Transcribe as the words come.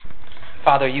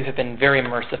Father, you have been very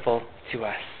merciful to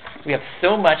us. We have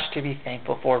so much to be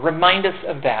thankful for. Remind us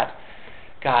of that,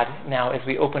 God, now as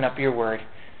we open up your word,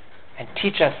 and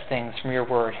teach us things from your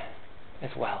word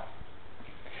as well.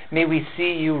 May we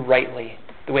see you rightly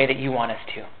the way that you want us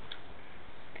to.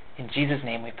 In Jesus'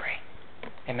 name we pray.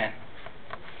 Amen.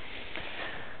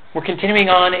 We're continuing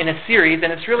on in a series,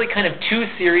 and it's really kind of two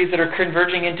series that are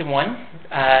converging into one.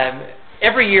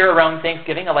 Every year around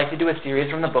Thanksgiving, I like to do a series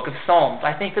from the book of Psalms.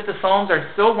 I think that the Psalms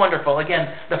are so wonderful.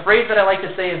 Again, the phrase that I like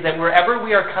to say is that wherever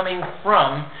we are coming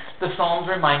from, the Psalms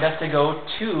remind us to go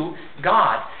to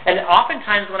God. And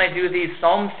oftentimes when I do these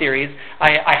Psalm series,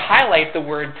 I highlight the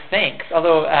word thanks.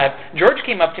 Although George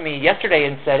came up to me yesterday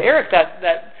and said, Eric,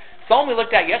 that Psalm we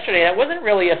looked at yesterday, that wasn't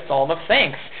really a psalm of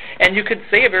thanks. And you could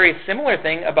say a very similar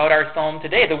thing about our psalm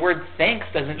today. The word thanks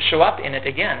doesn't show up in it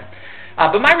again.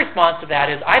 But my response to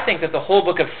that is I think that the whole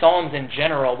book of Psalms in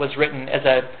general was written as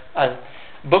a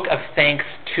book of thanks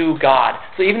to God.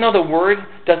 So even though the word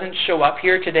doesn't show up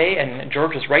here today, and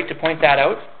George was right to point that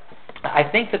out, I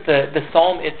think that the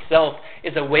psalm itself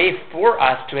is a way for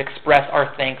us to express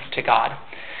our thanks to God.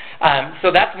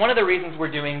 So that's one of the reasons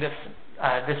we're doing this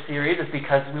series, is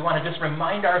because we want to just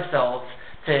remind ourselves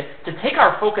to take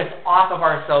our focus off of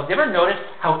ourselves. You ever notice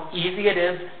how easy it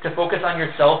is to focus on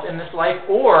yourself in this life,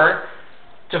 or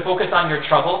to focus on your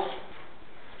troubles?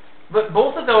 But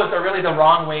both of those are really the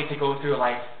wrong way to go through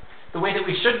life. The way that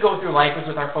we should go through life is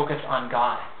with our focus on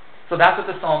God. So that's what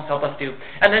the Psalms help us do.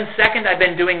 And then second, I've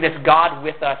been doing this God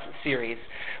with Us series,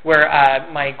 where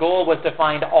my goal was to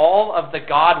find all of the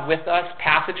God with Us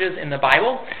passages in the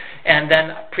Bible and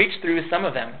then preach through some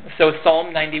of them. So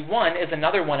Psalm 91 is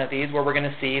another one of these where we're going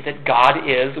to see that God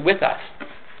is with us.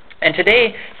 And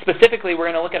today, specifically,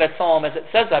 we're going to look at a psalm, as it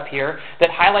says up here,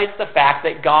 that highlights the fact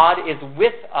that God is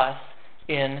with us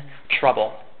in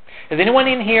trouble. Has anyone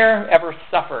in here ever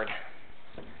suffered?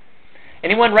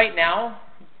 Anyone right now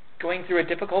going through a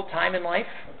difficult time in life?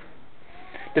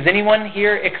 Does anyone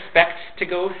here expect to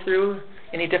go through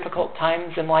any difficult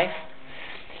times in life?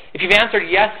 If you've answered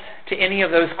yes to any of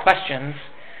those questions,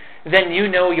 then you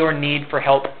know your need for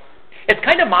help. It's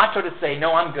kind of macho to say,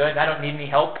 no, I'm good, I don't need any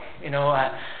help.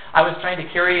 I was trying to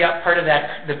carry up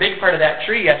the big part of that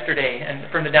tree yesterday,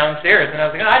 and from the downstairs, and I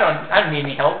was like, I don't need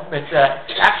any help. But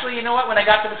actually, you know what? When I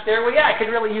got to the stairway, I could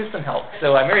really use some help.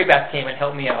 So Mary Beth came and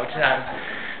helped me out.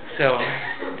 So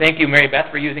thank you, Mary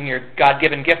Beth, for using your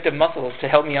God-given gift of muscles to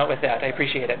help me out with that. I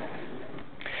appreciate it.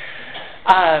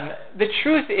 The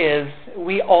truth is,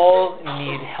 we all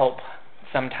need help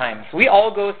sometimes. We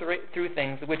all go through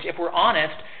things which, if we're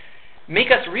honest, make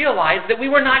us realize that we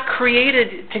were not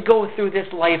created to go through this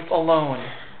life alone.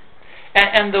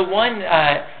 And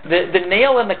the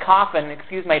nail in the coffin,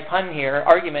 excuse my pun here,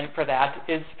 argument for that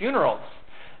is funerals.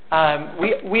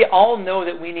 We all know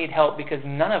that we need help because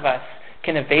none of us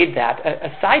can evade that,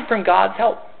 aside from God's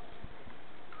help.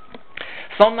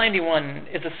 Psalm 91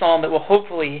 is a psalm that will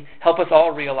hopefully help us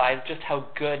all realize just how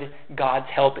good God's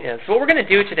help is. So what we're going to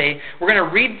do today, we're going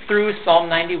to read through Psalm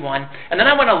 91, and then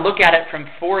I want to look at it from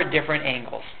 4 different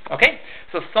angles. Okay?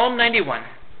 So Psalm 91.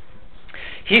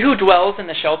 He who dwells in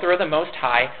the shelter of the Most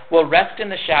High will rest in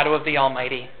the shadow of the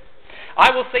Almighty.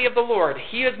 I will say of the Lord,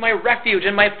 He is my refuge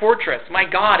and my fortress, my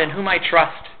God in whom I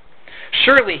trust.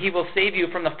 Surely He will save you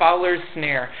from the fowler's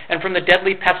snare and from the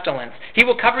deadly pestilence. He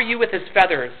will cover you with His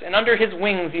feathers, and under His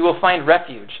wings you will find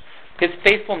refuge. His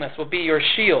faithfulness will be your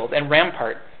shield and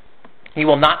rampart. You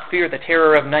will not fear the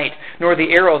terror of night, nor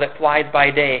the arrow that flies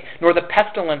by day, nor the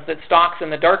pestilence that stalks in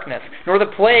the darkness, nor the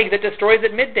plague that destroys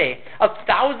at midday.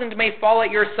 1,000 may fall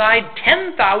at your side,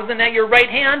 10,000 at your right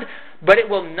hand, but it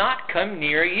will not come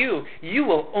near you. You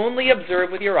will only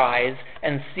observe with your eyes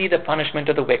and see the punishment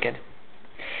of the wicked.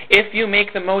 If you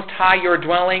make the Most High your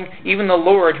dwelling, even the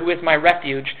Lord who is my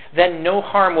refuge, then no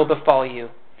harm will befall you.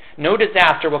 No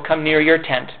disaster will come near your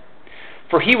tent.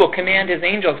 For He will command His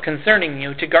angels concerning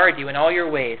you to guard you in all your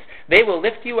ways. They will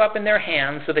lift you up in their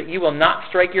hands so that you will not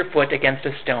strike your foot against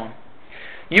a stone.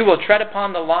 You will tread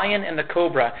upon the lion and the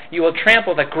cobra. You will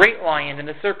trample the great lion and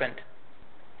the serpent.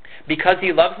 Because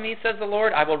He loves me, says the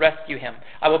Lord, I will rescue Him.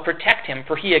 I will protect Him,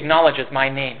 for He acknowledges my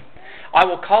name.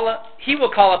 He will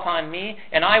call upon me,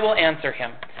 and I will answer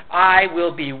him. I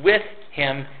will be with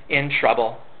him in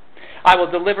trouble. I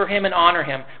will deliver him and honor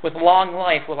him. With long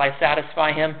life will I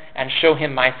satisfy him and show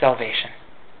him my salvation.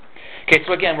 Okay,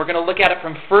 so again, we're going to look at it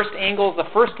from first angles.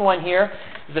 The first one here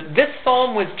is that this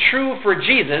psalm was true for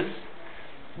Jesus,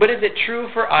 but is it true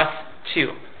for us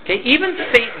too? Okay, even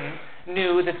Satan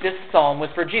knew that this psalm was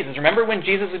for Jesus. Remember when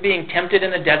Jesus was being tempted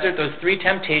in the desert, those 3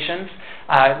 temptations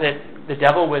that the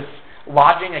devil was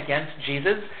lodging against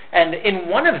Jesus? And in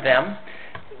one of them,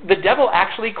 the devil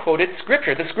actually quoted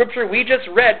Scripture. The Scripture we just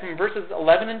read from verses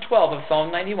 11 and 12 of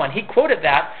Psalm 91. He quoted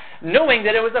that knowing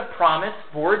that it was a promise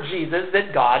for Jesus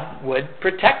that God would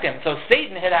protect him. So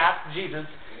Satan had asked Jesus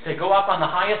to go up on the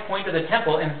highest point of the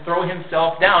temple and throw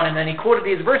himself down. And then he quoted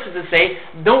these verses to say,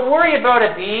 don't worry about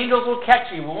it. The angels will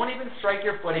catch you. We won't even strike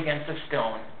your foot against a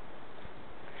stone.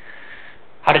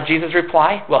 How did Jesus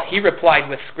reply? Well, he replied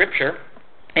with Scripture.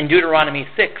 In Deuteronomy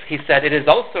 6, he said, it is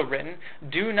also written,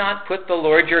 do not put the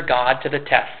Lord your God to the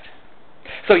test.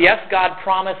 So yes, God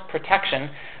promised protection,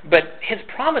 but his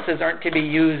promises aren't to be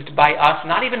used by us,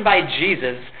 not even by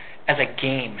Jesus, as a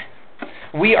game.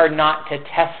 We are not to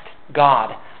test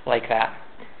God like that.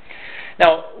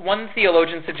 Now, one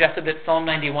theologian suggested that Psalm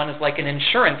 91 is like an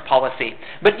insurance policy.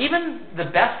 But even the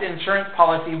best insurance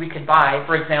policy we could buy,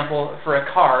 for example, for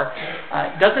a car,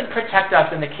 doesn't protect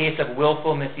us in the case of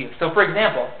willful misuse. So, for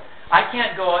example, I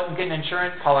can't go out and get an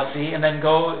insurance policy and then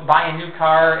go buy a new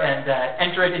car and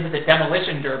enter it into the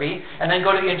demolition derby and then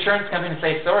go to the insurance company and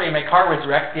say, sorry, my car was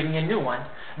wrecked, give me a new one.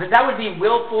 But that would be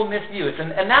willful misuse.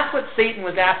 And that's what Satan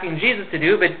was asking Jesus to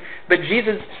do, but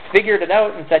Jesus figured it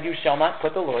out and said, you shall not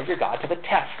put the Lord your God to the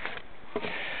test.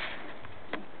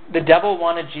 The devil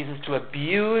wanted Jesus to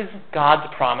abuse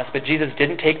God's promise, but Jesus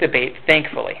didn't take the bait,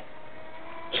 thankfully.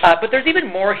 But there's even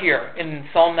more here in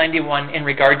Psalm 91 in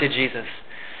regard to Jesus.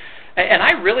 And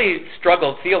I really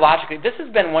struggled theologically. This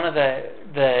has been one of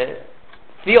the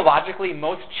theologically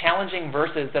most challenging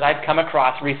verses that I've come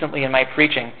across recently in my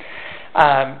preaching.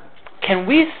 Can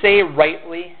we say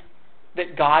rightly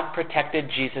that God protected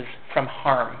Jesus from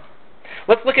harm?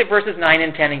 Let's look at verses 9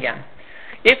 and 10 again.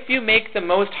 If you make the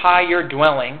Most High your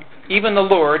dwelling, even the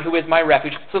Lord, who is my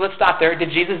refuge. So let's stop there. Did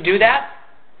Jesus do that?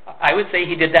 I would say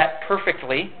he did that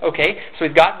perfectly. Okay, so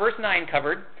we've got verse 9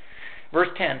 covered. Verse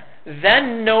 10,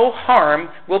 then no harm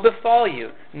will befall you.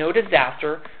 No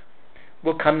disaster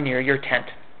will come near your tent.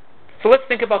 So let's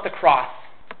think about the cross.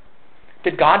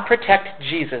 Did God protect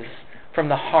Jesus from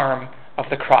the harm of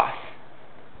the cross?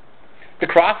 The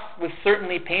cross was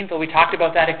certainly painful. We talked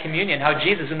about that at communion, how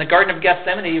Jesus in the Garden of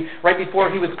Gethsemane, right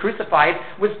before he was crucified,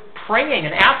 was praying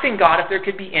and asking God if there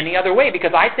could be any other way,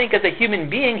 because I think as a human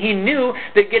being, he knew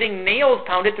that getting nails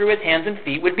pounded through his hands and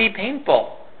feet would be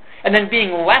painful. And then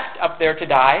being left up there to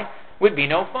die would be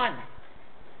no fun.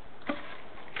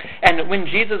 And when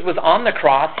Jesus was on the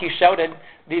cross, he shouted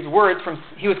these words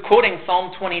he was quoting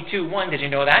Psalm 22:1. Did you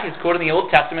know that? He was quoting the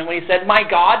Old Testament when he said, my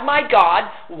God,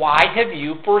 why have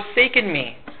you forsaken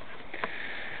me?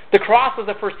 The cross was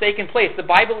a forsaken place. The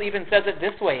Bible even says it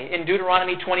this way. In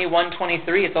Deuteronomy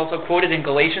 21:23, it's also quoted in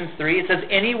Galatians 3. It says,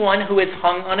 anyone who is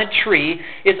hung on a tree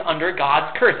is under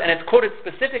God's curse. And it's quoted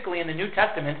specifically in the New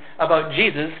Testament about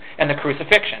Jesus and the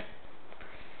crucifixion.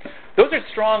 Those are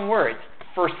strong words.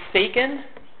 Forsaken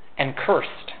and cursed.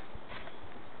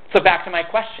 So back to my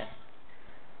question.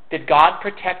 Did God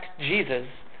protect Jesus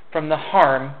from the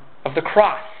harm of the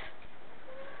cross?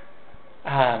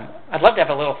 I'd love to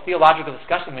have a little theological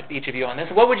discussion with each of you on this.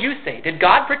 What would you say? Did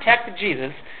God protect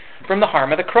Jesus from the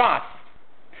harm of the cross?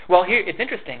 Well, here it's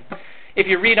interesting. If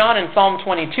you read on in Psalm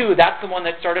 22, that's the one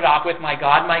that started off with, my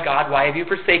God, why have you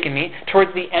forsaken me?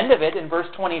 Towards the end of it, in verse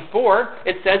 24,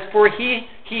 it says, for he,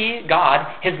 God,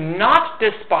 has not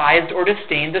despised or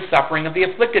disdained the suffering of the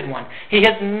afflicted one. He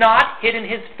has not hidden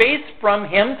his face from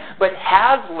him, but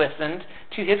has listened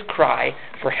to his cry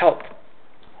for help.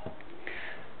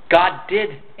 God did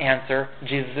answer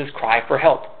Jesus' cry for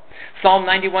help. Psalm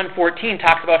 91:14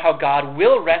 talks about how God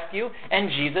will rescue, and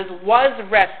Jesus was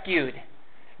rescued.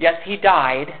 Yes, he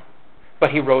died,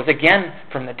 but he rose again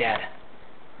from the dead.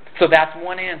 So that's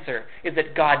one answer, is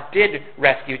that God did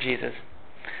rescue Jesus.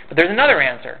 But there's another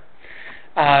answer.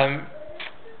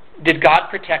 Did God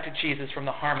protect Jesus from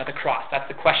the harm of the cross? That's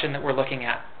the question that we're looking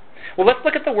at. Well, let's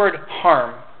look at the word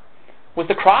harm. Was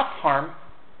the cross harm?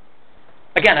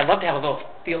 Again, I'd love to have a little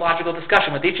theological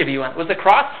discussion with each of you on, was the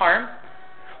cross harm?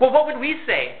 Well, what would we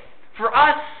say? For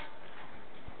us,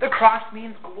 the cross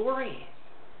means glory.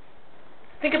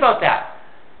 Think about that.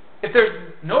 If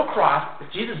there's no cross,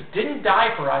 if Jesus didn't die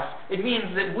for us, it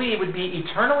means that we would be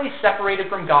eternally separated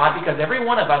from God because every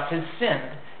one of us has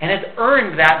sinned and has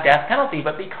earned that death penalty.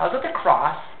 But because of the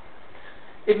cross,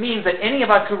 it means that any of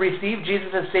us who receive Jesus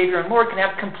as Savior and Lord can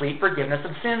have complete forgiveness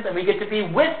of sins, and we get to be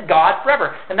with God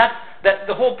forever. And that's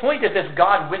the whole point of this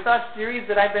God with Us series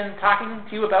that I've been talking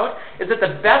to you about, is that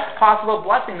the best possible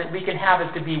blessing that we can have is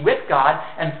to be with God,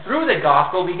 and through the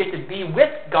gospel we get to be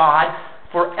with God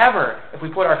forever if we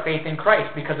put our faith in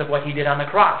Christ because of what he did on the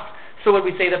cross. So would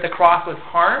we say that the cross was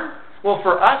harm? Well,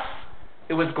 for us,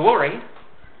 it was glory.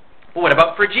 Well, what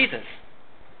about for Jesus?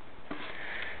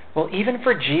 Well, even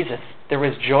for Jesus, there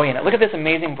was joy in it. Look at this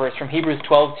amazing verse from Hebrews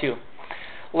 12:2.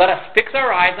 Let us fix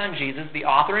our eyes on Jesus, the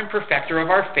author and perfecter of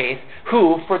our faith,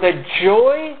 who, for the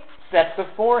joy set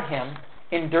before him,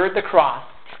 endured the cross,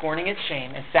 scorning its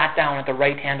shame, and sat down at the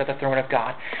right hand of the throne of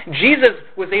God. Jesus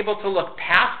was able to look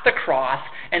past the cross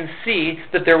and see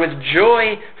that there was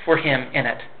joy for him in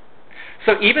it.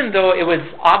 So even though it was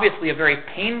obviously a very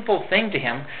painful thing to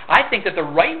him, I think that the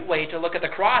right way to look at the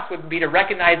cross would be to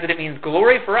recognize that it means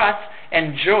glory for us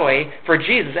and joy for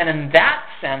Jesus. And in that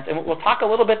sense, and we'll talk a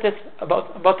little bit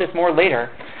about this more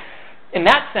later, in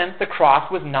that sense, the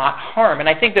cross was not harm. And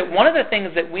I think that one of the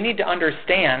things that we need to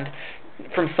understand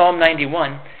from Psalm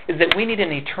 91 is that we need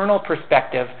an eternal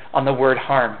perspective on the word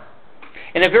harm.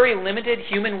 In a very limited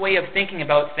human way of thinking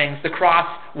about things, the cross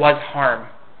was harm.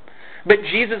 But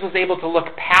Jesus was able to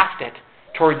look past it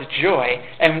towards joy,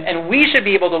 and we should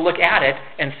be able to look at it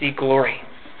and see glory.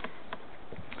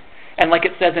 And like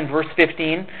it says in verse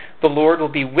 15, the Lord will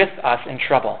be with us in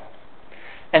trouble.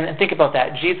 And think about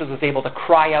that. Jesus was able to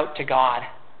cry out to God,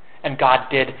 and God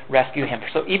did rescue him.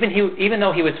 So even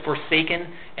though he was forsaken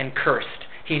and cursed,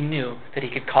 he knew that he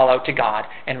could call out to God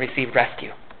and receive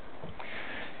rescue.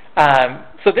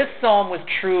 So this psalm was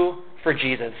true for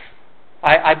Jesus.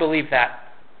 I believe that.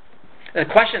 The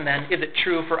question then, is it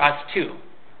true for us too?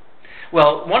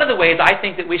 Well, one of the ways I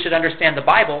think that we should understand the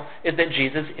Bible is that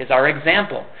Jesus is our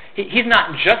example. He's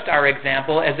not just our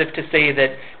example as if to say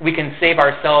that we can save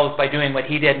ourselves by doing what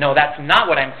he did. No, that's not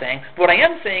what I'm saying. What I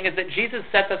am saying is that Jesus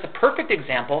sets us a perfect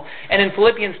example, and in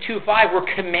Philippians 2:5,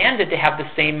 we're commanded to have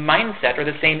the same mindset or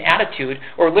the same attitude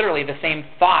or literally the same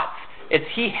thoughts as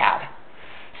he had.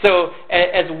 So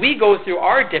as we go through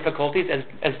our difficulties,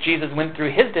 as Jesus went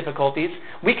through his difficulties,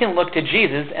 we can look to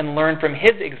Jesus and learn from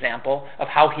his example of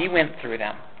how he went through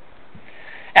them.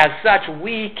 As such,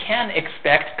 we can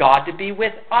expect God to be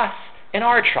with us in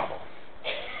our trouble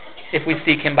if we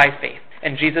seek him by faith.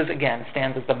 And Jesus, again,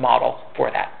 stands as the model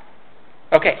for that.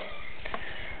 Okay,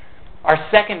 our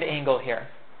second angle here.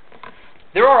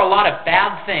 There are a lot of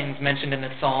bad things mentioned in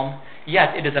this psalm,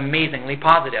 yet it is amazingly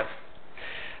positive.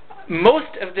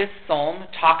 Most of this psalm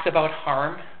talks about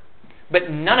harm, but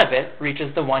none of it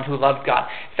reaches the one who loved God.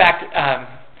 In fact,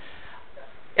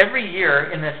 every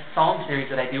year in this psalm series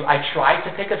that I do, I try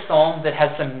to pick a psalm that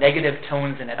has some negative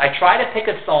tones in it. I try to pick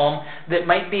a psalm that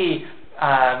might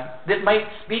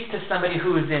speak to somebody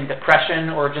who is in depression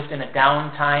or just in a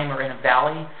downtime or in a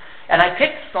valley. And I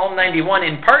picked Psalm 91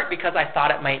 in part because I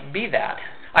thought it might be that.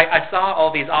 I saw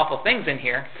all these awful things in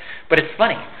here, but it's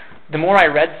funny. The more I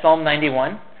read Psalm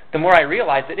 91, the more I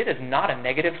realize that it is not a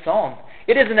negative psalm.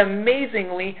 It is an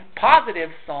amazingly positive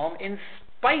psalm in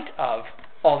spite of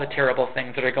all the terrible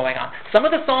things that are going on. Some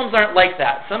of the psalms aren't like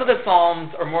that. Some of the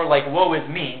psalms are more like, woe is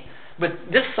me. But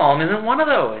this psalm isn't one of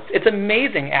those. It's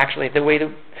amazing, actually, the way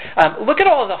to... look at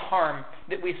all of the harm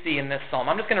that we see in this psalm.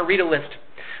 I'm just going to read a list.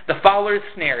 The fowler's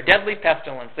snare, deadly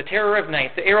pestilence, the terror of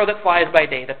night, the arrow that flies by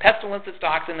day, the pestilence that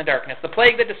stalks in the darkness, the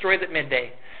plague that destroys at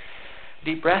midday.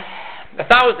 Deep breath.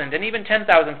 1,000 and even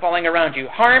 10,000 falling around you.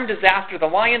 Harm, disaster, the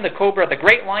lion, the cobra, the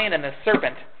great lion, and the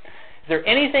serpent. Is there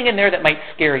anything in there that might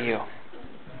scare you?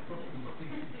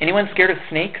 Anyone scared of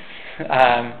snakes?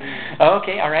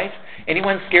 Okay, all right.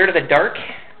 Anyone scared of the dark?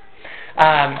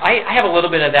 I have a little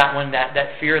bit of that one,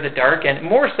 that fear of the dark, and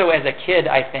more so as a kid,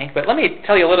 I think. But let me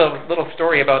tell you a little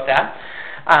story about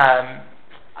that.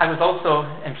 I was also,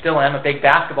 and still am, a big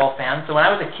basketball fan. So when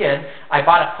I was a kid, I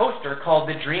bought a poster called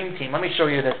The Dream Team. Let me show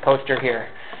you this poster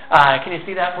here. Can you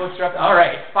see that poster up? All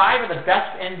right. 5 of the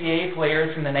best NBA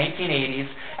players from the 1980s.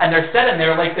 And they're set in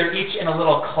there like they're each in a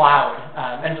little cloud.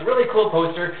 And it's a really cool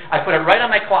poster. I put it right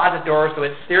on my closet door so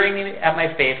it's staring me at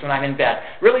my face when I'm in bed.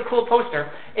 Really cool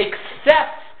poster.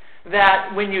 Except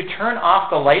that when you turn off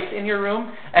the lights in your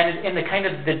room, and in the kind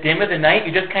of the dim of the night,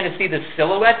 you just kind of see the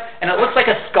silhouette, and it looks like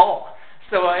a skull.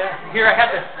 So here I have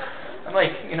this, I'm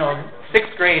like,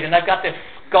 6th grade, and I've got this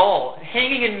skull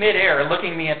hanging in midair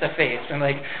looking me at the face. I'm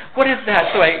like, what is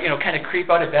that? So I, kind of creep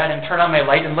out of bed and turn on my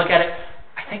light and look at it.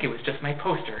 I think it was just my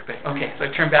poster, but okay. So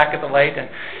I turned back at the light, and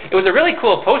it was a really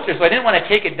cool poster, so I didn't want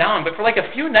to take it down. But for like a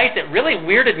few nights, it really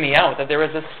weirded me out that there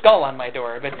was a skull on my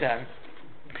door. But,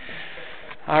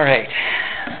 all right,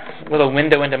 a little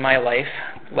window into my life,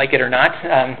 like it or not.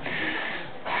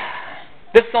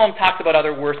 This psalm talks about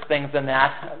other worse things than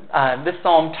that. This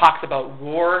psalm talks about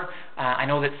war. I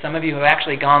know that some of you have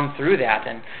actually gone through that,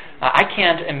 and I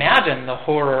can't imagine the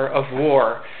horror of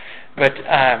war, but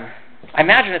I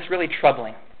imagine it's really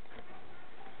troubling.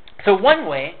 So one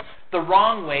way, the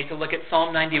wrong way to look at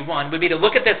Psalm 91 would be to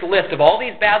look at this list of all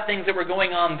these bad things that were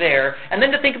going on there, and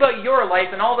then to think about your life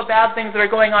and all the bad things that are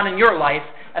going on in your life,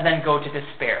 and then go to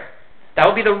despair. That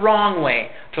would be the wrong way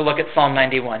to look at Psalm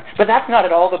 91. But that's not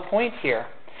at all the point here.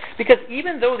 Because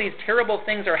even though these terrible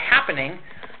things are happening,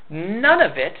 none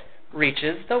of it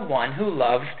reaches the one who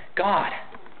loves God.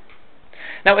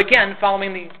 Now again,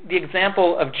 following the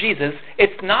example of Jesus,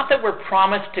 it's not that we're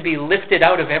promised to be lifted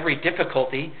out of every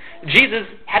difficulty. Jesus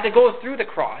had to go through the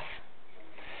cross.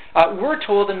 We're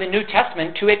told in the New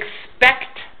Testament to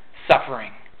expect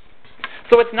suffering.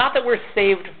 So it's not that we're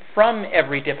saved from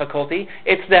every difficulty,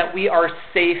 it's that we are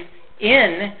safe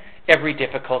in every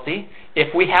difficulty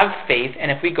if we have faith and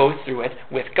if we go through it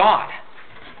with God.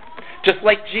 Just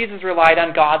like Jesus relied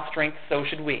on God's strength, so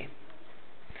should we.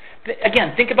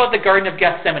 Again, think about the Garden of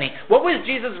Gethsemane. What was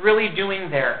Jesus really doing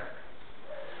there?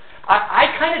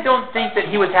 I kind of don't think that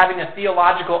he was having a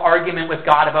theological argument with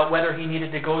God about whether he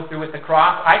needed to go through with the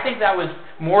cross. I think that was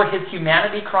more his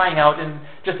humanity crying out and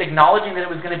just acknowledging that it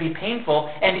was going to be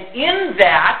painful. And in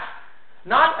that,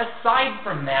 not aside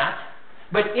from that,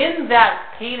 but in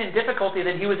that pain and difficulty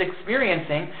that he was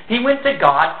experiencing, he went to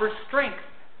God for strength.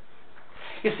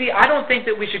 You see, I don't think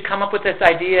that we should come up with this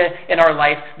idea in our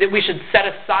life that we should set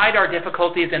aside our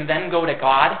difficulties and then go to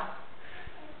God.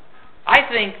 I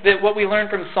think that what we learn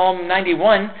from Psalm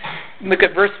 91, look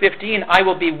at verse 15, I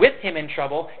will be with him in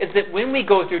trouble, is that when we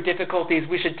go through difficulties,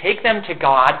 we should take them to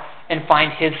God and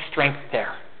find his strength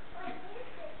there.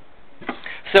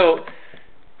 So,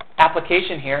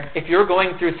 application here, if you're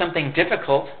going through something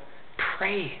difficult,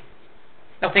 pray.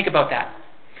 Now think about that.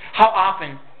 How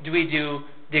often do we do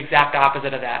the exact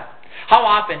opposite of that? How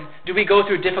often do we go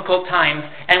through difficult times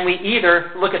and we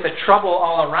either look at the trouble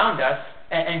all around us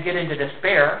and get into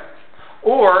despair,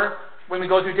 or when we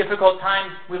go through difficult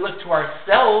times, we look to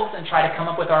ourselves and try to come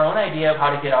up with our own idea of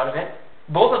how to get out of it?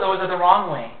 Both of those are the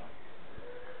wrong way.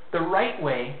 The right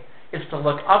way is to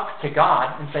look up to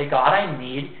God and say, God, I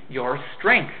need your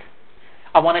strength.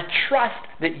 I want to trust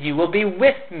that you will be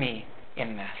with me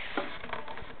in this.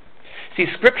 See,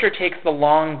 Scripture takes the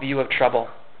long view of trouble.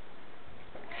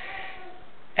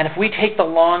 And if we take the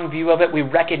long view of it, we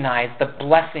recognize the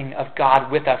blessing of God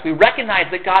with us. We recognize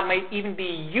that God might even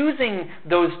be using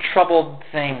those troubled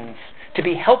things to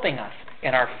be helping us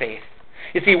in our faith.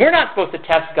 You see, we're not supposed to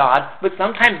test God, but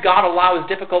sometimes God allows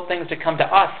difficult things to come to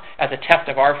us as a test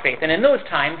of our faith. And in those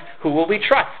times, who will we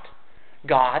trust?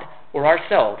 God or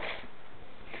ourselves?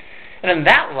 And in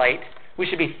that light, we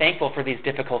should be thankful for these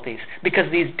difficulties,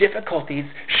 because these difficulties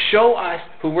show us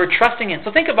who we're trusting in.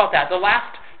 So think about that. The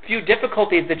last few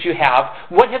difficulties that you have,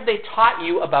 what have they taught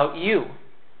you about you?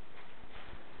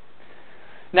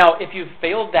 Now, if you've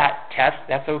failed that test,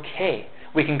 that's okay.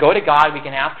 We can go to God, we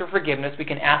can ask for forgiveness, we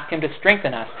can ask him to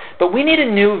strengthen us. But we need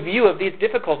a new view of these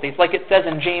difficulties, like it says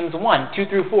in James 1, 2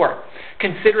 through 4.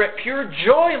 Consider it pure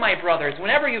joy, my brothers,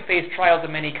 whenever you face trials of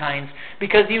many kinds,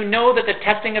 because you know that the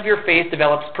testing of your faith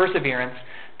develops perseverance.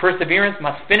 Perseverance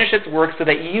must finish its work so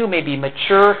that you may be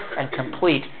mature and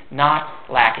complete,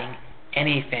 not lacking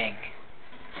anything.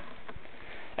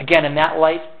 Again, in that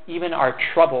light, even our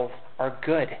troubles are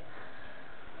good,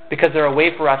 because they're a way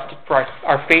for us for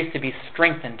our faith to be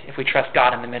strengthened if we trust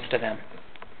God in the midst of them.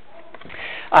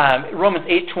 Romans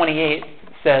 8:28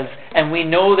 says, and we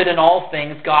know that in all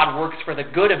things God works for the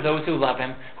good of those who love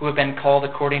him, who have been called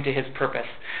according to his purpose.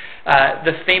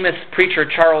 The famous preacher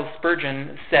Charles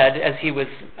Spurgeon said, as he was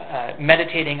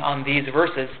meditating on these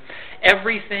verses,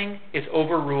 everything is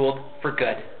overruled for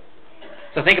good.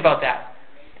 So think about that.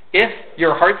 If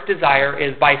your heart's desire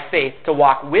is by faith to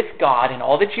walk with God in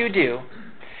all that you do,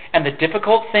 and the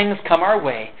difficult things come our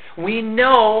way, we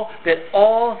know that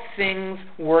all things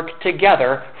work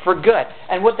together for good.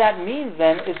 And what that means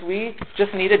then is we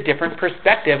just need a different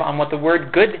perspective on what the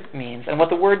word good means and what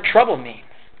the word trouble means.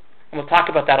 And we'll talk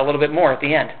about that a little bit more at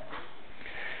the end.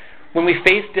 When we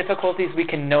face difficulties, we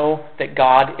can know that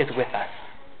God is with us.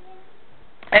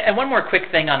 And one more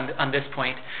quick thing on this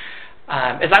point.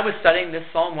 As I was studying this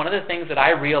psalm, one of the things that I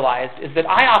realized is that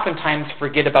I oftentimes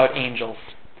forget about angels.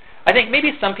 I think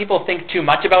maybe some people think too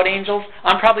much about angels.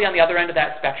 I'm probably on the other end of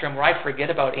that spectrum where I forget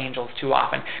about angels too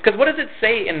often. Because what does it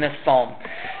say in this psalm?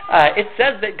 It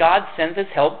says that God sends his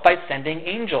help by sending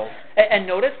angels. And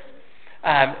notice,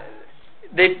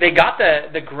 they got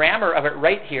the grammar of it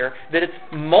right here, that it's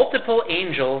multiple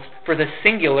angels for the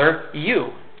singular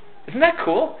you. Isn't that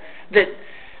cool?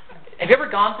 Have you ever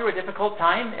gone through a difficult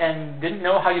time and didn't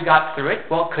know how you got through it?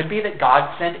 Well, it could be that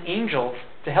God sent angels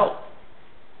to help.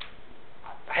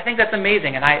 I think that's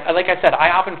amazing, and like I said,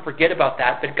 I often forget about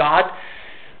that, but God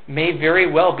may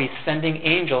very well be sending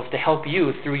angels to help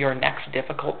you through your next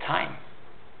difficult time.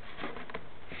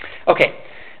 Okay,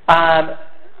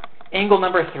 angle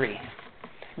number 3.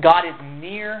 God is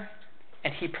near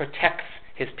and he protects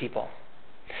his people.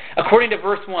 According to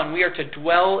verse 1, we are to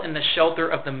dwell in the shelter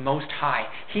of the Most High.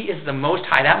 He is the Most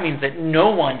High. That means that no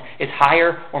one is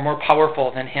higher or more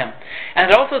powerful than him.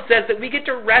 And it also says that we get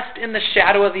to rest in the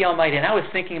shadow of the Almighty. And I was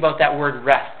thinking about that word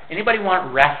rest. Anybody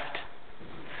want rest?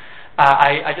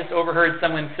 I just overheard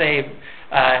someone say,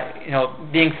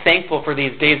 being thankful for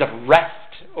these days of rest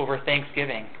over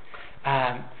Thanksgiving.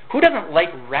 Who doesn't like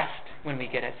rest when we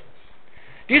get it?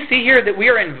 Do you see here that we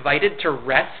are invited to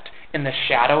rest in the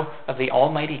shadow of the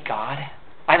Almighty God?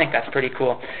 I think that's pretty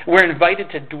cool. We're invited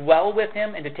to dwell with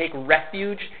him and to take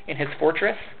refuge in his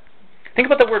fortress. Think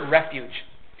about the word refuge.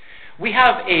 We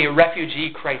have a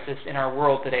refugee crisis in our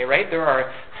world today, right? There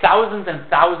are thousands and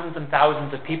thousands and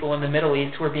thousands of people in the Middle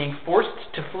East who are being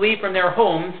forced to flee from their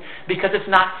homes because it's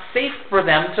not safe for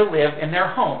them to live in their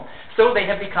home. So they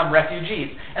have become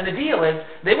refugees. And the deal is,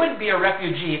 they wouldn't be a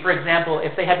refugee, for example,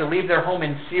 if they had to leave their home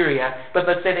in Syria, but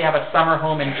let's say they have a summer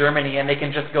home in Germany and they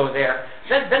can just go there.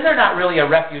 Then they're not really a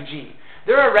refugee.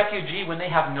 They're a refugee when they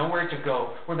have nowhere to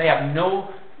go, when they have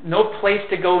no place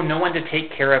to go, no one to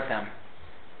take care of them.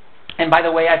 And by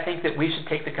the way, I think that we should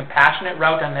take the compassionate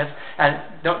route on this. And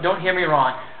don't hear me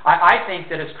wrong. I think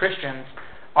that as Christians,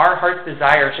 our heart's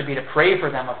desire should be to pray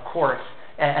for them, of course,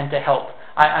 and to help.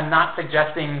 I'm not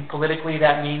suggesting politically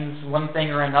that means one thing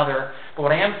or another, but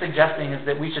what I am suggesting is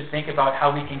that we should think about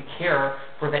how we can care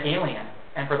for the alien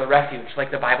and for the refuge, like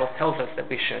the Bible tells us that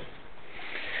we should.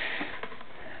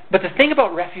 But the thing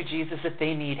about refugees is that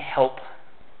they need help.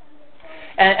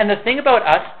 And the thing about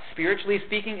us, spiritually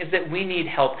speaking, is that we need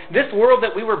help. This world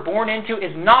that we were born into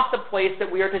is not the place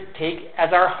that we are to take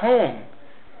as our home.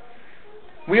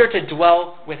 We are to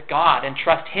dwell with God and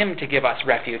trust him to give us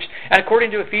refuge. And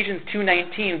according to Ephesians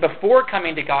 2:19, before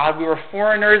coming to God, we were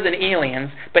foreigners and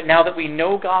aliens, but now that we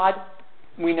know God,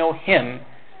 we know him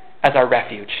as our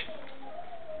refuge.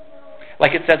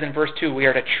 Like it says in verse 2, we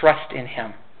are to trust in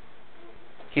him.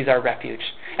 He's our refuge.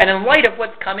 And in light of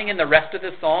what's coming in the rest of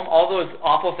the psalm, all those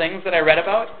awful things that I read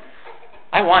about,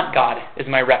 I want God as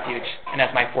my refuge and as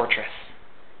my fortress.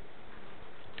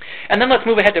 And then let's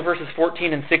move ahead to verses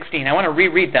 14 and 16. I want to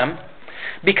reread them.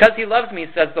 Because he loves me,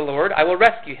 says the Lord, I will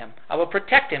rescue him. I will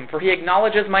protect him, for he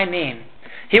acknowledges my name.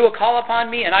 He will call upon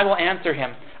me, and I will answer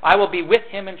him. I will be with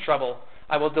him in trouble.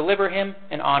 I will deliver him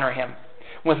and honor him.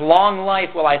 With long life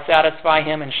will I satisfy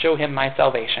him and show him my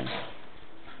salvation.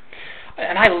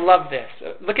 And I love this.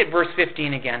 Look at verse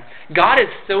 15 again. God is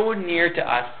so near to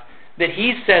us that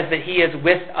he says that he is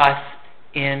with us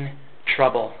in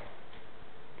trouble.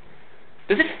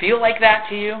 Does it feel like that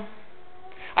to you?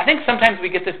 I think sometimes we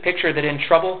get this picture that in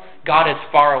trouble, God is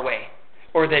far away.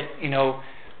 Or that,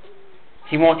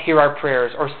 he won't hear our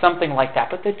prayers or something like that.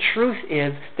 But the truth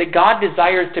is that God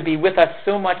desires to be with us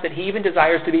so much that he even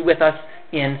desires to be with us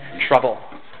in trouble.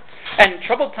 And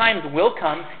troubled times will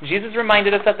come. Jesus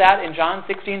reminded us of that in John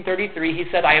 16:33. He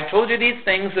said, I have told you these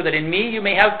things so that in me you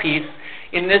may have peace.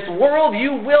 In this world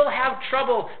you will have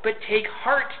trouble, but take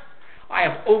heart. I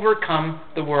have overcome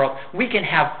the world. We can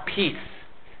have peace.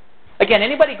 Again,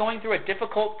 anybody going through a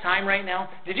difficult time right now,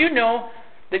 did you know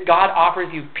that God offers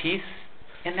you peace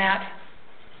in that?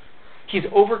 He's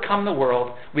overcome the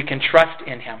world. We can trust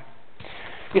in him.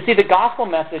 You see, the gospel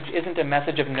message isn't a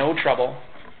message of no trouble.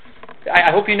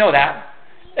 I hope you know that.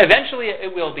 Eventually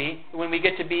it will be, when we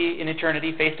get to be in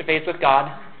eternity face-to-face with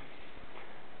God.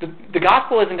 The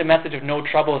gospel isn't a message of no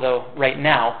trouble, though, right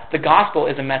now. The gospel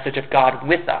is a message of God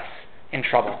with us in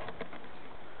trouble.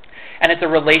 And it's a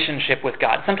relationship with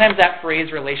God. Sometimes that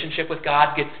phrase, relationship with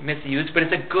God, gets misused, but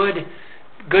it's a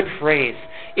good phrase.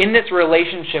 In this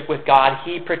relationship with God,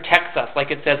 he protects us,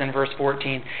 like it says in verse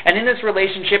 14. And in this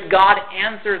relationship, God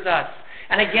answers us.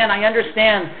 And again, I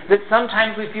understand that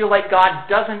sometimes we feel like God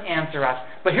doesn't answer us.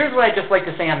 But here's what I'd just like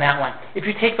to say on that one. If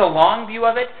you take the long view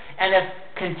of it, and if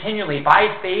continually,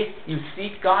 by faith, you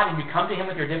seek God and you come to him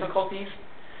with your difficulties,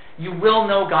 you will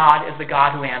know God as the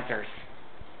God who answers.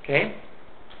 Okay?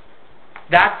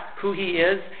 That's who he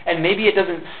is. And maybe it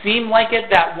doesn't seem like it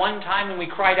that one time when we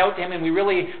cried out to him and we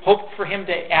really hoped for him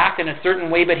to act in a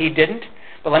certain way, but he didn't.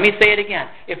 But let me say it again.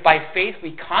 If by faith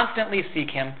we constantly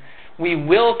seek him, we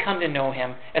will come to know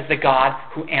him as the God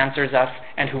who answers us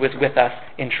and who is with us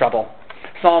in trouble.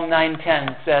 Psalm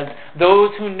 9:10 says,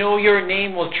 those who know your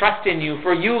name will trust in you,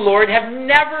 for you, Lord, have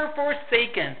never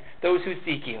forsaken those who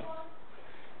seek you.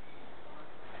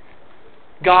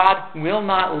 God will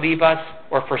not leave us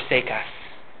or forsake us.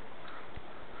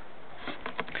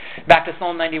 Back to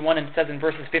Psalm 91, and it says in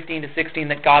verses 15 to 16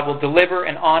 that God will deliver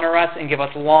and honor us and give us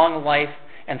long life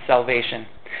and salvation.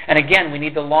 And again, we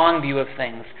need the long view of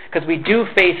things, because we do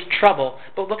face trouble,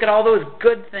 but look at all those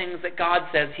good things that God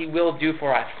says he will do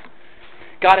for us.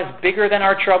 God is bigger than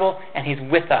our trouble, and He's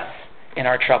with us in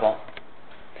our trouble.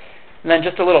 And then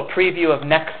just a little preview of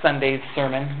next Sunday's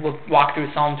sermon. We'll walk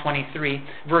through Psalm 23.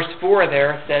 Verse 4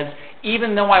 there says,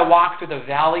 "Even though I walk through the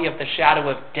valley of the shadow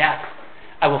of death,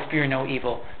 I will fear no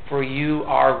evil, for you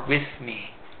are with me."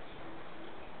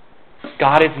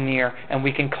 God is near, and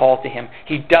we can call to Him.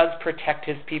 He does protect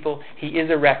His people. He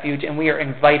is a refuge, and we are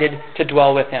invited to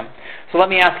dwell with Him. So let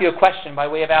me ask you a question by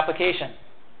way of application.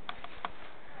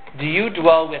 Do you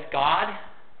dwell with God,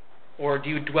 or do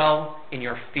you dwell in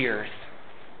your fears?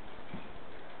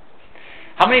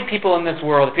 How many people in this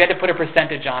world, if you had to put a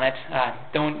percentage on it,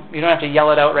 you don't have to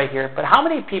yell it out right here, but how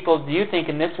many people do you think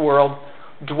in this world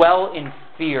dwell in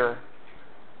fear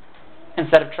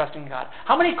instead of trusting God?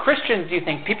 How many Christians do you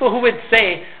think, people who would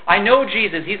say, I know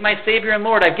Jesus, He's my Savior and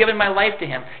Lord, I've given my life to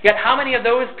Him, yet how many of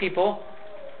those people,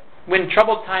 when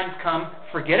troubled times come,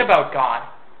 forget about God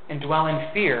and dwell in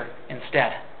fear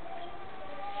instead?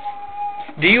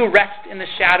 Do you rest in the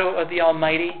shadow of the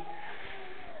Almighty,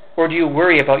 or do you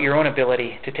worry about your own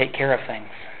ability to take care of things?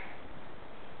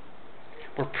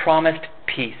 We're promised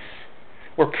peace.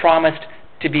 We're promised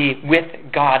to be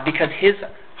with God because His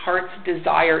heart's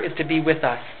desire is to be with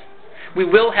us. We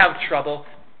will have trouble,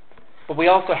 but we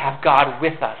also have God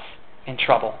with us in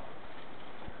trouble.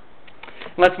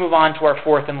 Let's move on to our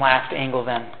fourth and last angle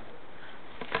then.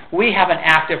 We have an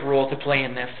active role to play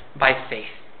in this by faith.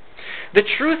 The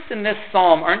truths in this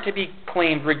psalm aren't to be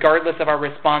claimed regardless of our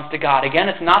response to God. Again,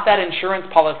 it's not that insurance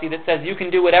policy that says you can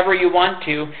do whatever you want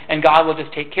to and God will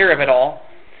just take care of it all.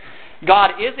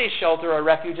 God is a shelter, a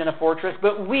refuge, and a fortress,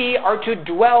 but we are to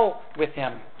dwell with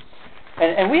Him.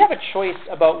 And we have a choice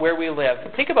about where we live.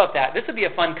 Think about that. This would be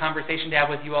a fun conversation to have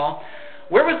with you all.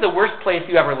 Where was the worst place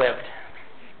you ever lived?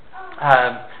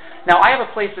 Now, I have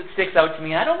a place that sticks out to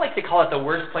me, and I don't like to call it the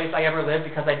worst place I ever lived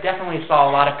because I definitely saw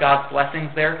a lot of God's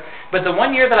blessings there. But the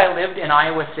one year that I lived in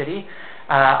Iowa City,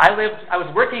 I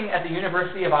was working at the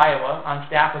University of Iowa on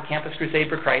staff with Campus Crusade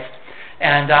for Christ,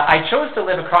 and I chose to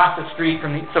live across the street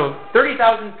from so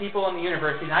 30,000 people in the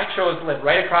university, and I chose to live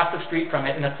right across the street from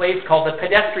it in a place called the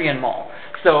Pedestrian Mall.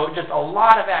 So just a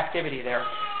lot of activity there.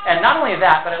 And not only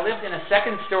that, but I lived in a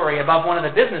second story above one of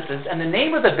the businesses, and the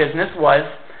name of the business was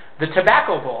the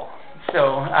Tobacco Bowl.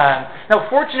 So, now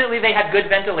fortunately they had good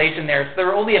ventilation there, so there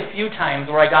were only a few times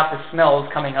where I got the smells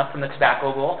coming up from the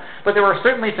Tobacco Bowl, but there were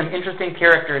certainly some interesting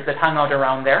characters that hung out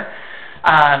around there.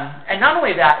 And not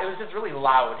only that, it was just really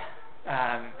loud.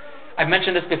 I've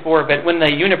mentioned this before, but when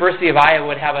the University of Iowa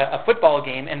would have a football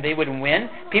game and they would win,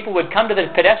 people would come to the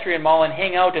Pedestrian Mall and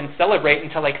hang out and celebrate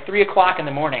until like 3 o'clock in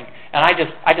the morning. And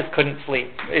I just couldn't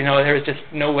sleep. You know, there was just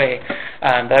no way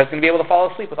that I was going to be able to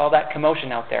fall asleep with all that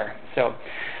commotion out there. So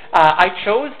I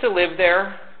chose to live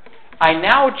there. I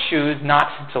now choose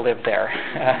not to live there.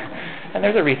 And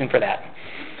there's a reason for that.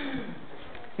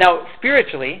 Now,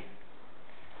 spiritually,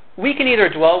 we can either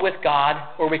dwell with God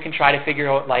or we can try to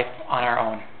figure out life on our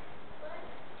own.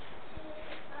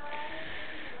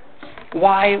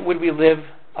 Why would we live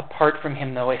apart from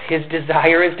Him, though, if His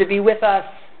desire is to be with us?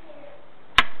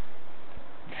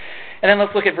 And then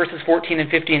let's look at verses 14 and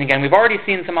 15 again. We've already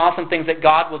seen some awesome things that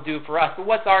God will do for us, but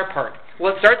what's our part?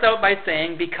 Well, it starts out by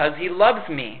saying, because He loves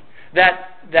me.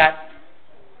 That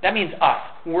means us.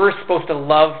 We're supposed to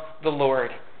love the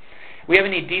Lord. We have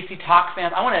any DC Talk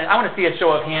fans? I want to see a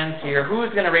show of hands here. Who's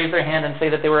going to raise their hand and say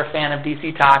that they were a fan of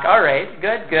DC Talk? All right,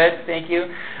 good, thank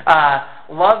you.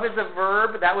 Love is a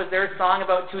Verb. That was their song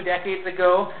about 2 decades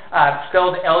ago,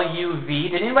 spelled L-U-V.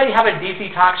 Did anybody have a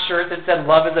DC Talk shirt that said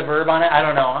Love is a Verb on it? I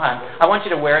don't know. I want you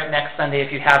to wear it next Sunday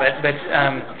if you have it.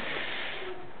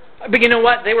 But you know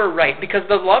what? They were right, because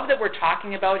the love that we're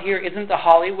talking about here isn't the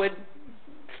Hollywood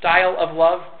style of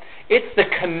love. It's the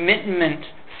commitment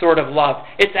sort of love.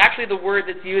 It's actually the word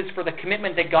that's used for the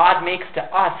commitment that God makes to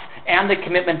us and the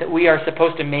commitment that we are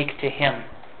supposed to make to Him.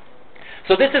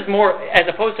 So this is more, as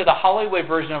opposed to the Hollywood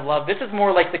version of love, this is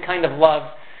more like the kind of love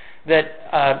that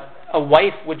a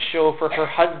wife would show for her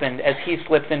husband as he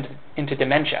slips into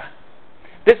dementia.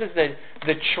 This is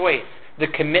the choice, the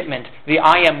commitment, the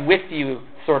I am with you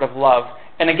sort of love.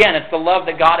 And again, it's the love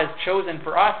that God has chosen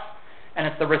for us, and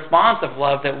it's the response of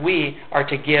love that we are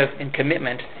to give in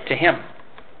commitment to Him.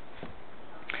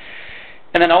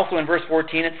 And then also in verse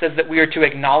 14 it says that we are to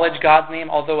acknowledge God's name,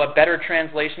 although a better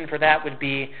translation for that would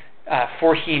be,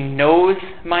 for He knows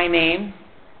my name.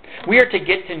 We are to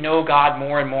get to know God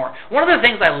more and more. One of the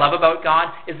things I love about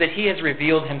God is that He has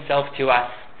revealed Himself to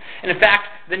us. And in fact,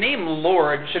 the name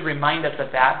Lord should remind us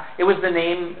of that. It was the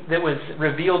name that was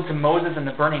revealed to Moses in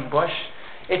the burning bush.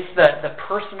 It's the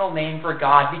personal name for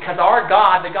God, because our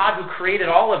God, the God who created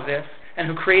all of this and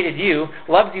who created you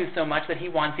loves you so much that he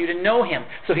wants you to know him.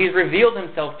 So he's revealed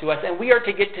himself to us, and we are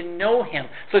to get to know him.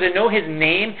 So to know his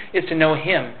name is to know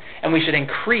him, and we should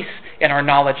increase in our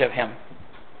knowledge of him.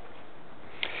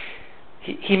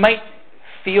 He might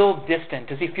feel distant.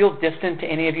 Does he feel distant to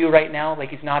any of you right now, like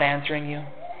he's not answering you?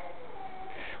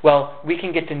 Well, we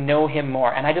can get to know him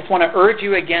more. And I just want to urge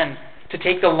you again to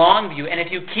take the long view. And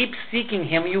if you keep seeking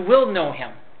him, you will know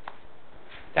him.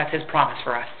 That's his promise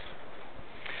for us.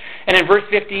 And in verse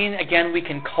 15, again, we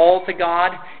can call to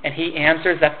God, and he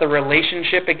answers. That's the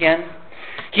relationship again.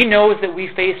 He knows that we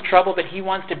face trouble, but he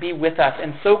wants to be with us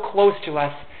and so close to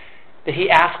us that he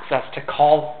asks us to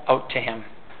call out to him.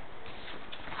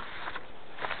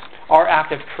 Our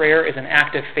act of prayer is an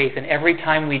act of faith, and every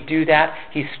time we do that,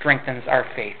 he strengthens our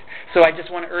faith. So I just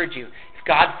want to urge you, if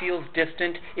God feels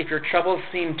distant, if your troubles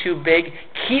seem too big,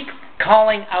 keep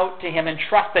calling out to him and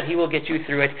trust that he will get you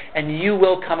through it, and you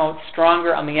will come out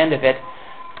stronger on the end of it,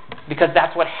 because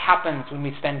that's what happens when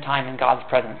we spend time in God's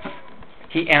presence.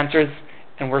 He answers,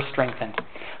 and we're strengthened.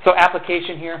 So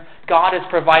application here, God has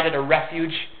provided a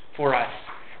refuge for us.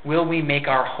 Will we make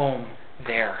our home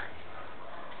there?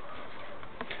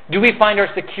 Do we find our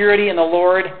security in the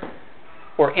Lord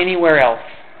or anywhere else?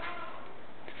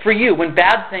 For you, when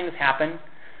bad things happen,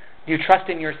 do you trust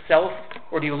in yourself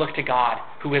or do you look to God,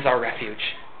 who is our refuge?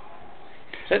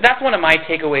 So that's one of my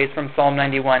takeaways from Psalm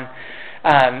 91.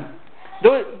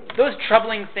 Those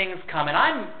troubling things come, and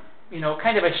I'm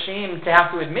kind of ashamed to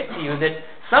have to admit to you that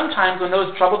sometimes when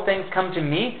those troubled things come to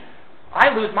me,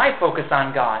 I lose my focus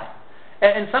on God.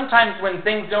 And sometimes when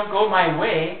things don't go my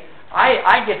way,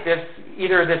 I get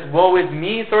either this woe is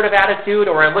me sort of attitude,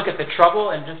 or I look at the trouble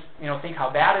and just think how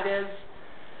bad it is.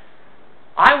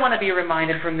 I want to be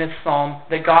reminded from this psalm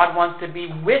that God wants to be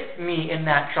with me in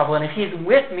that trouble, and if he's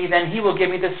with me, then he will give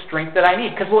me the strength that I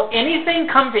need. Because will anything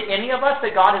come to any of us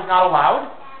that God has not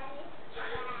allowed?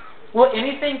 Will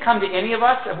anything come to any of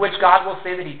us of which God will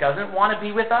say that he doesn't want to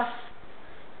be with us?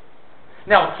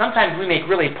 Now, sometimes we make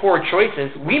really poor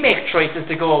choices. We make choices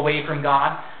to go away from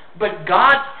God. But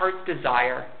God's heart's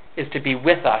desire is to be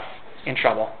with us in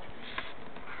trouble.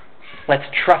 Let's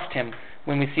trust him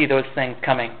when we see those things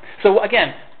coming. So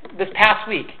again, this past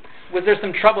week, was there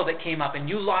some trouble that came up and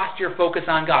you lost your focus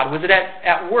on God? Was it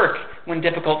at work when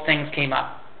difficult things came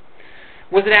up?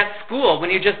 Was it at school when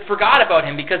you just forgot about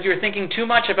him because you were thinking too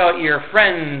much about your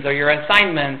friends or your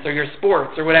assignments or your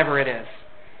sports or whatever it is?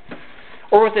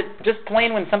 Or was it just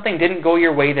plain when something didn't go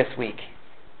your way this week?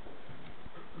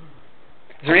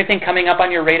 Is there anything coming up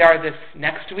on your radar this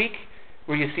next week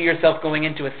where you see yourself going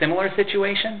into a similar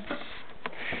situation?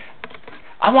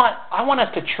 I want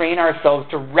us to train ourselves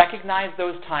to recognize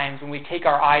those times when we take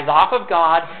our eyes off of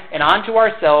God and onto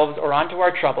ourselves or onto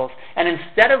our troubles. And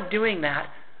instead of doing that,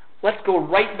 let's go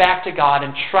right back to God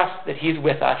and trust that he's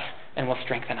with us and will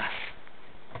strengthen us.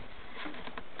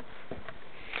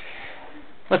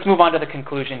 Let's move on to the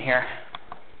conclusion here.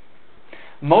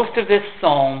 Most of this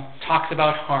psalm talks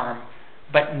about harm,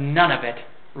 but none of it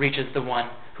reaches the one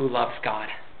who loves God.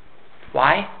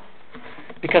 Why?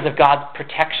 Because of God's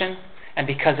protection and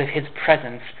because of his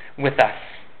presence with us.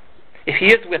 If he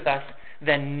is with us,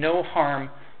 then no harm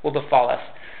will befall us.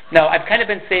 Now, I've kind of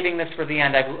been saving this for the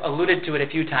end. I've alluded to it a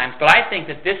few times, but I think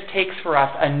that this takes for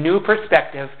us a new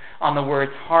perspective on the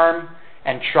words harm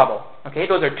and trouble. Okay,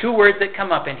 those are two words that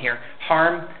come up in here,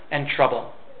 harm and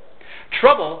trouble.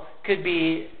 Trouble could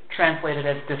be translated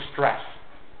as distress.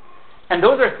 And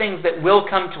those are things that will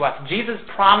come to us. Jesus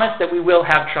promised that we will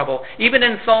have trouble. Even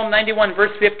in Psalm 91,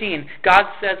 verse 15, God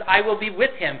says, I will be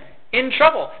with him in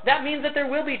trouble. That means that there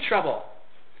will be trouble.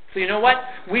 So you know what?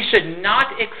 We should not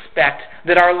expect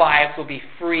that our lives will be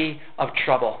free of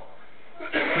trouble.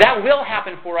 That will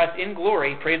happen for us in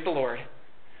glory, praise the Lord.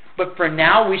 But for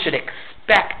now, we should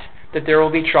expect that there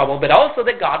will be trouble, but also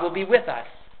that God will be with us.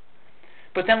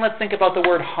 But then let's think about the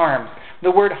word harm.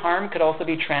 The word harm could also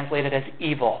be translated as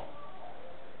evil.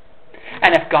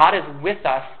 And if God is with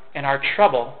us in our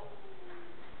trouble,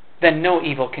 then no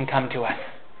evil can come to us.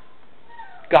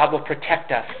 God will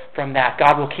protect us from that.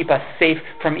 God will keep us safe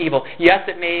from evil. Yes,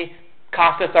 it may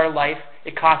cost us our life.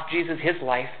 It cost Jesus his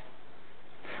life.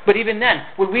 But even then,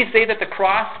 would we say that the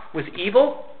cross was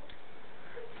evil?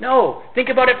 No. Think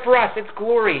about it for us. It's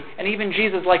glory. And even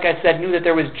Jesus, like I said, knew that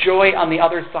there was joy on the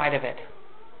other side of it.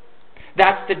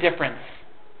 That's the difference.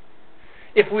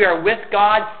 If we are with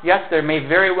God, yes, there may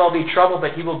very well be trouble,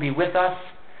 but he will be with us.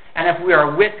 And if we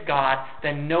are with God,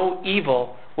 then no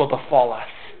evil will befall us.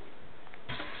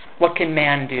 What can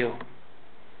man do?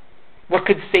 What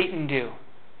could Satan do?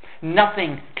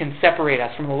 Nothing can separate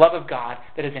us from the love of God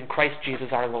that is in Christ Jesus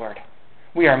our Lord.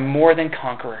 We are more than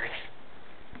conquerors.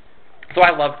 So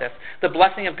I love this. The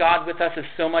blessing of God with us is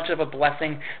so much of a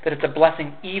blessing that it's a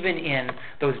blessing even in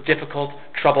those difficult,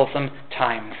 troublesome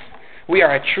times. We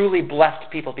are a truly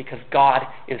blessed people because God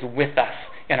is with us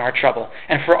in our trouble.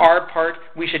 And for our part,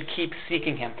 we should keep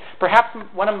seeking Him. Perhaps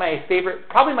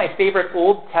probably my favorite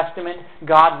Old Testament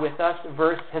God with us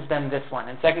verse has been this one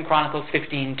in 2 Chronicles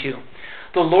 15:2.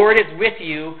 The Lord is with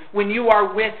you when you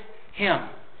are with Him.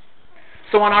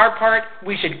 So on our part,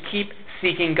 we should keep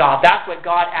seeking God. That's what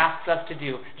God asks us to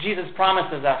do. Jesus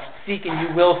promises us, seek and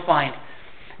you will find.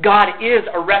 God is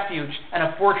a refuge and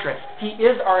a fortress. He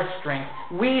is our strength.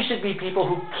 We should be people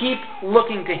who keep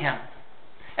looking to Him.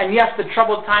 And yes, the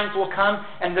troubled times will come,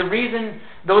 and the reason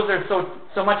those are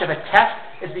so much of a test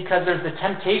is because there's the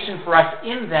temptation for us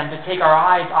in them to take our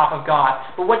eyes off of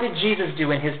God. But what did Jesus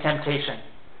do in His temptation?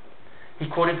 He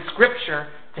quoted Scripture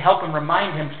to help Him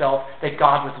remind Himself that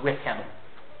God was with Him.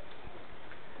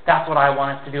 That's what I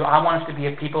want us to do. I want us to be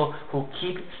a people who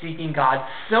keep seeking God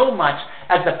so much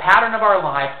as the pattern of our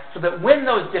lives so that when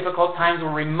those difficult times,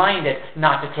 we're reminded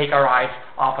not to take our eyes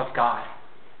off of God.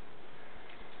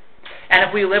 And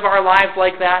if we live our lives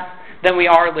like that, then we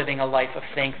are living a life of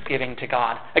thanksgiving to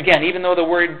God. Again, even though the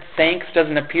word thanks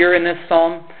doesn't appear in this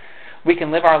psalm, we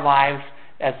can live our lives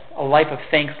as a life of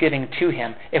thanksgiving to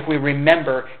Him if we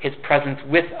remember His presence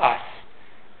with us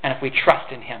and if we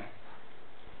trust in Him.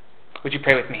 Would you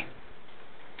pray with me?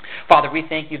 Father, we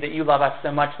thank You that You love us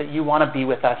so much that You want to be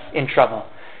with us in trouble.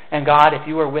 And God, if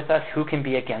You are with us, who can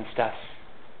be against us?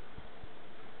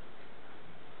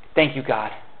 Thank You,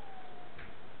 God.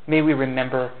 May we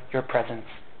remember Your presence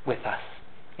with us.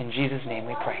 In Jesus' name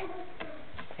we pray.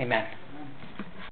 Amen.